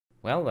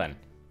Well then,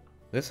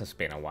 this has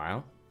been a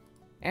while,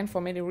 and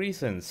for many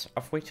reasons,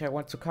 of which I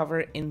want to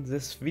cover in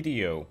this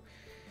video.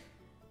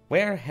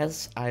 Where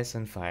has Ice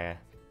and Fire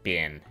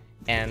been?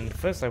 And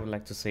first I would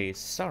like to say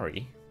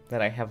sorry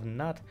that I have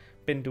not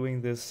been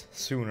doing this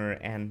sooner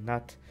and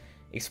not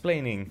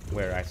explaining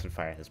where Ice and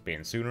Fire has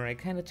been sooner. I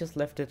kinda just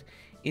left it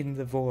in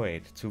the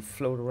void to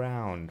float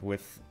around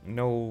with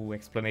no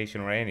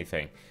explanation or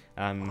anything.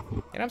 And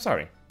I'm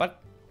sorry,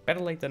 but better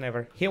late than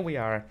never. Here we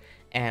are,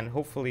 and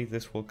hopefully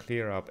this will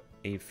clear up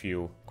a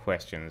few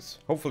questions.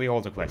 Hopefully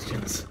all the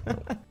questions.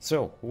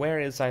 So, where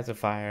is Ice and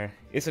Fire?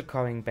 Is it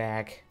coming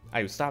back?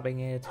 Are you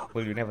stopping it?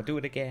 Will you never do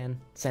it again?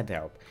 Send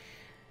help.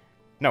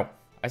 No,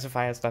 Ice and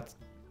Fire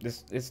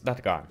is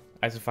not gone.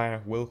 Ice and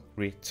Fire will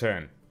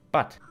return.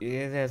 But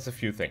there's a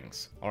few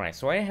things. Alright,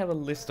 so I have a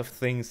list of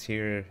things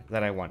here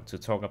that I want to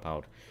talk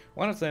about.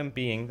 One of them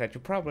being that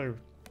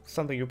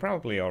something you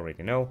probably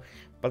already know,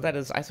 but that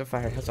is Ice and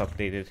Fire has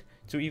updated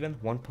to even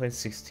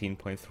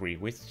 1.16.3,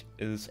 which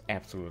is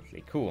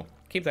absolutely cool.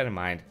 Keep that in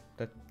mind.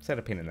 Set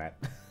a pin in that.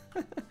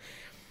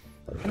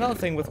 Another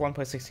thing with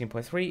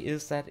 1.16.3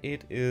 is that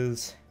it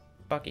is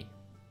buggy.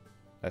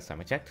 Last time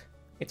I checked,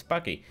 it's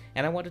buggy,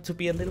 and I want it to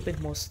be a little bit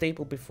more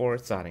stable before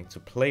starting to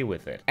play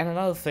with it. And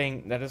another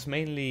thing that is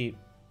mainly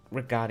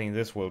regarding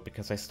this world,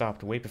 because I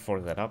stopped way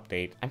before that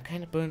update, I'm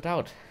kind of burnt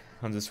out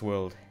on this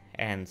world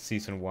and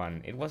Season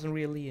 1. It wasn't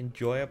really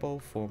enjoyable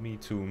for me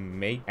to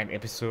make an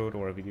episode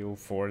or a video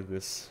for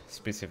this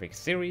specific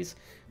series.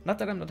 Not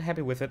that I'm not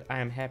happy with it, I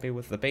am happy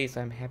with the base,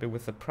 I'm happy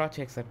with the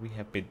projects that we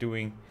have been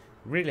doing,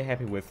 really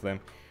happy with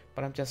them,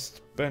 but I'm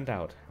just burnt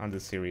out on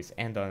this series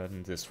and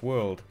on this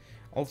world.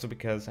 Also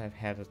because I've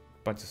had a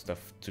bunch of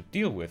stuff to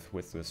deal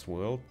with this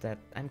world that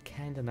I'm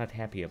kinda not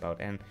happy about,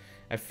 and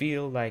I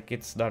feel like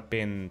it's not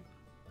been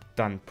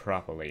done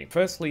properly.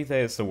 Firstly,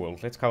 there's the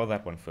world. Let's cover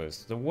that one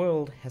first. The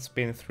world has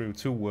been through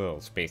two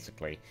worlds,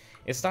 basically.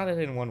 It started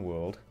in one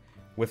world,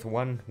 with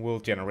one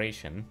world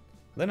generation.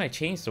 Then I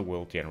changed the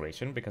world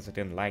generation because I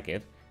didn't like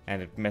it,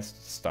 and it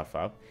messed stuff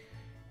up.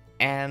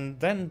 And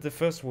then the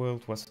first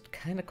world was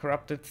kinda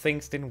corrupted,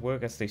 things didn't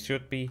work as they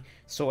should be,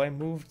 so I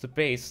moved the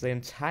base, the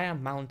entire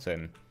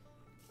mountain,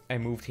 I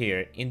moved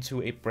here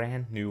into a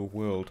brand new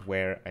world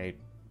where I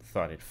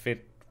thought it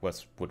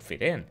would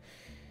fit in.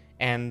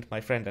 And my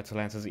friend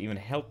Atalantis even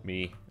helped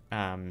me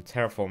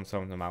terraform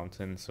some of the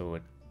mountains, so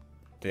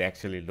they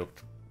actually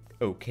looked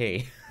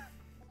okay,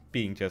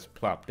 being just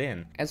plopped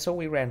in. And so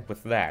we ran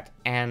with that,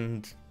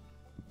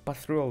 but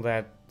through all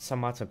that,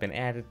 some mods have been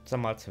added,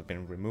 some mods have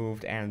been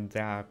removed, and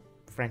there are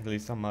frankly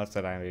some mods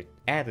that I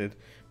added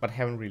but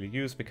haven't really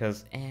used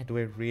because, do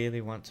I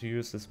really want to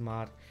use this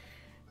mod?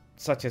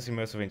 Such as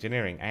immersive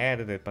engineering. I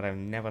added it, but I've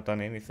never done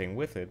anything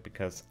with it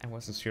because I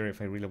wasn't sure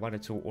if I really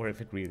wanted to or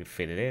if it really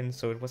fitted in,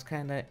 so it was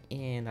kinda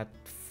not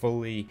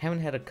fully,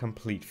 haven't had a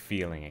complete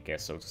feeling, I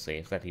guess, so to say,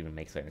 if that even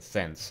makes any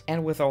sense.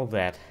 And with all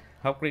that,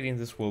 upgrading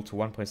this world to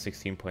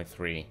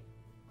 1.16.3,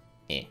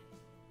 you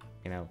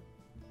know,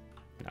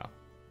 no.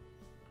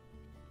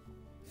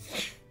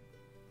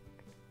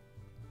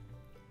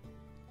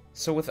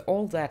 So with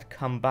all that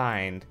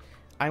combined,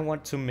 I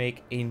want to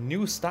make a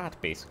new start,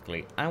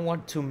 basically. I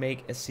want to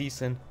make a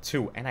Season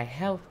 2, and I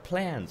have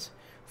plans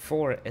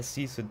for a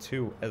Season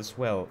 2 as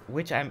well,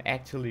 which I'm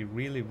actually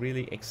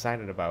really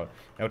excited about.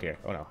 Oh dear,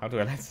 oh no, how do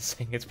I like this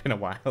thing? It's been a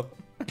while.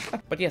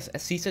 But yes, a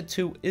Season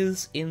 2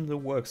 is in the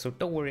works, so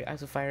don't worry,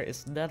 Ice and Fire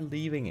is not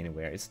leaving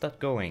anywhere, it's not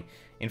going.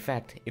 In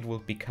fact, it will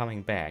be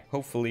coming back,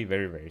 hopefully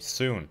very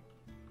soon.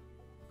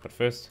 But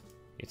first,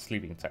 it's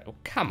sleeping time. Oh,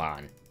 come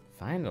on!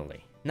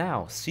 Finally.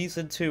 Now,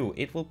 Season 2,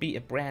 it will be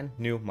a brand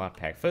new mod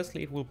pack.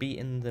 Firstly, it will be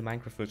in the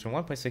Minecraft version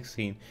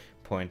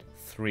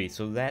 1.16.3,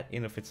 so that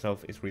in of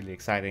itself is really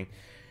exciting.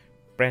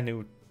 Brand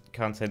new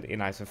content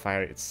in Ice and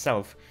Fire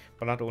itself,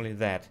 but not only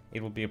that,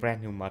 it will be a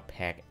brand new mod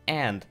pack,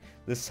 and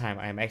this time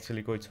I am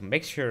actually going to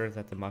make sure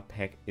that the mod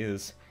pack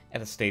is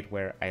at a state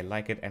where I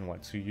like it and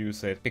want to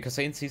use it, because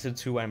in Season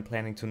 2 I'm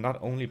planning to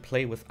not only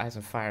play with Ice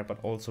and Fire,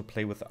 but also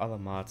play with other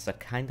mods that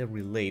kinda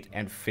relate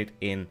and fit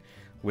in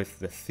with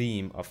the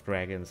theme of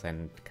dragons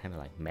and kind of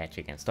like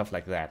magic and stuff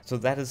like that. So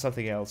that is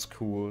something else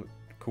cool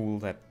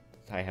that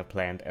I have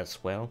planned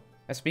as well.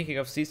 And speaking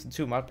of Season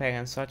 2 mod pack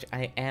and such,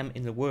 I am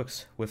in the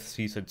works with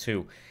Season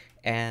 2.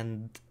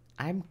 And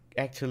I'm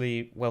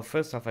actually, well,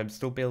 first off, I'm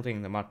still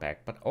building the mod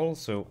pack, but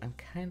also I'm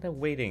kind of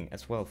waiting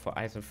as well for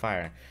Ice and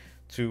Fire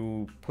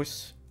to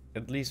push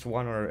at least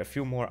one or a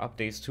few more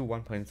updates to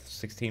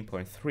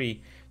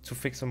 1.16.3 to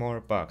fix some more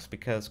bugs,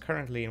 because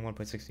currently in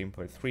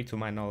 1.16.3, to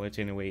my knowledge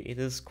anyway, it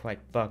is quite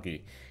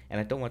buggy, and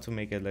I don't want to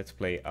make a let's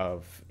play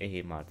of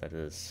a mod that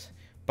is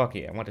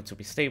buggy. I want it to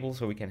be stable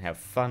so we can have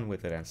fun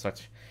with it and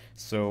such,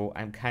 so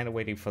I'm kind of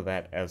waiting for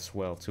that as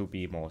well to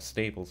be more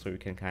stable, so we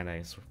can kind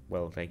of,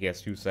 well, I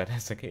guess use that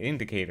as an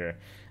indicator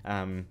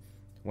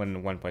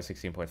when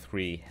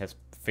 1.16.3 has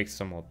fixed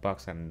some more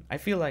bugs, and I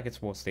feel like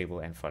it's more stable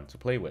and fun to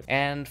play with.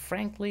 And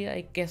frankly,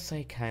 I guess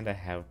I kinda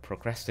have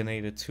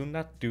procrastinated to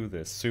not do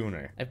this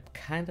sooner. I've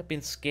kinda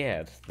been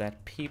scared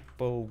that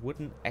people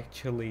wouldn't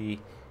actually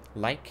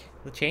like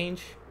the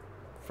change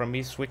from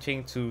me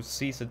switching to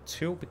Season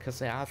 2, because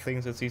there are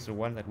things in Season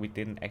 1 that we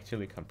didn't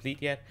actually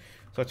complete yet,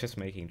 such as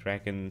making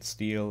Dragon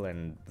Steel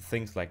and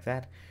things like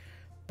that.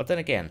 But then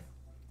again,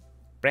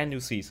 brand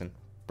new season,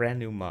 brand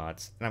new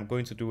mods, and I'm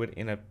going to do it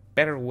in a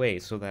better way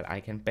so that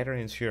I can better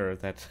ensure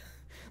that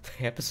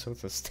the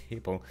episodes are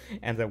stable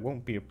and there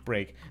won't be a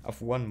break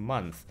of 1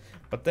 month.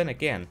 But then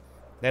again,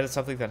 that is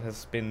something that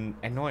has been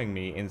annoying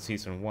me in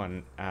Season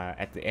 1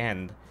 at the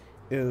end,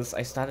 is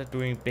I started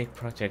doing big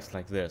projects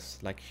like this,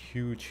 like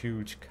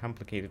huge,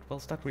 complicated, well,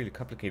 it's not really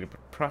complicated,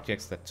 but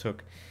projects that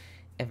took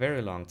a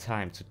very long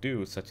time to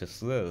do, such as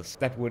this,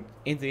 that would,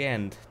 in the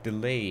end,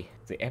 delay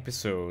the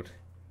episode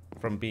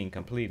from being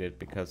completed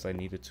because I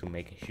needed to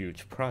make a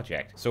huge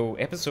project. So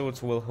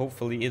episodes will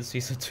hopefully in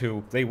Season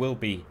 2, they will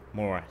be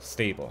more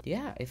stable.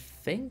 Yeah, I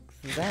think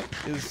that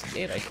is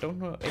it. I don't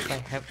know if I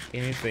have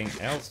anything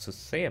else to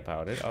say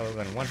about it, other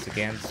than once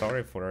again,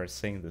 sorry for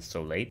saying this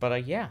so late.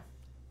 But yeah,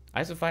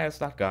 Ice and Fire is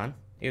not gone.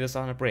 It is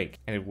on a break,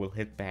 and it will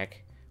hit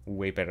back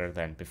way better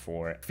than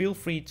before. Feel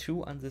free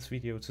to, on this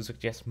video, to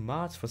suggest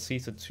mods for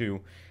Season 2,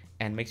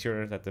 and make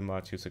sure that the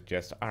mods you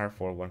suggest are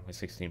for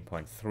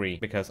 1.16.3,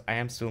 because I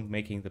am still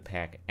making the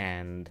pack,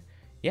 and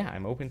yeah,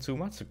 I'm open to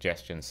mod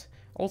suggestions.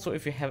 Also,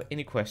 if you have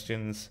any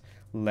questions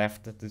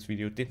left that this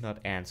video did not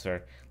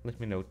answer,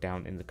 let me know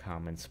down in the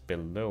comments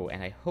below.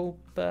 And I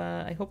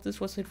hope this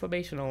was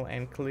informational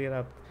and cleared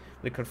up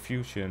the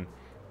confusion.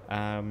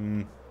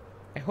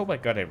 I hope I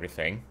got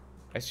everything.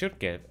 I should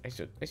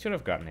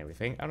have gotten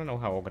everything. I don't know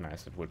how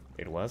organized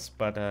it was,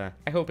 but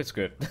I hope it's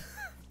good.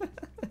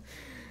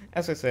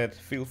 As I said,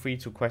 feel free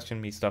to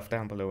question me stuff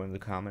down below in the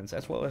comments,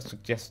 as well as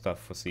suggest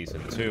stuff for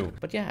Season 2.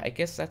 But yeah, I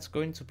guess that's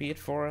going to be it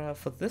for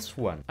this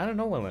one. I don't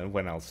know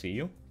when I'll see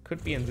you.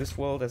 Could be in this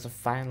world as a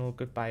final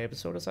goodbye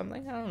episode or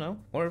something, I don't know.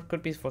 Or it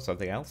could be for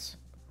something else.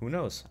 Who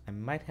knows? I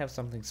might have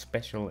something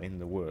special in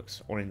the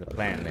works, or in the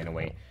plan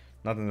anyway.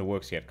 Not in the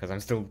works yet, because I'm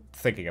still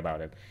thinking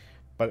about it.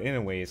 But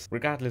anyways,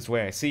 regardless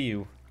where I see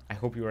you, I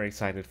hope you are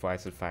excited for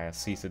Ice and Fire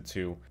Season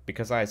 2,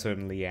 because I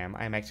certainly am.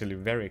 I'm actually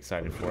very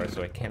excited for it,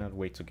 so I cannot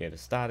wait to get it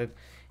started,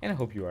 and I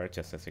hope you are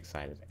just as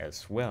excited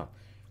as well.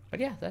 But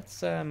yeah,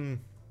 that's, I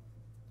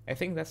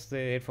think that's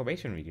the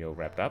information video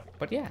wrapped up.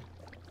 But yeah,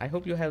 I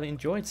hope you have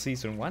enjoyed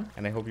Season 1,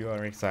 and I hope you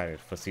are excited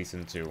for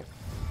Season 2.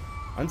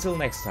 Until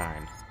next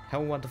time,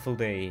 have a wonderful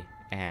day,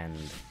 and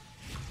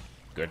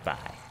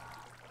goodbye.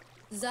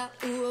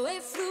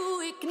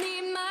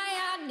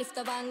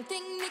 Nifta vang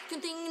ting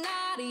nikunting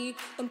nari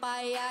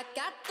Tumpaya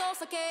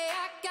katos ake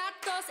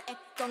akatos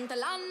Ekong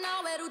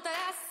talana weruta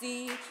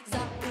asi Za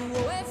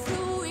uo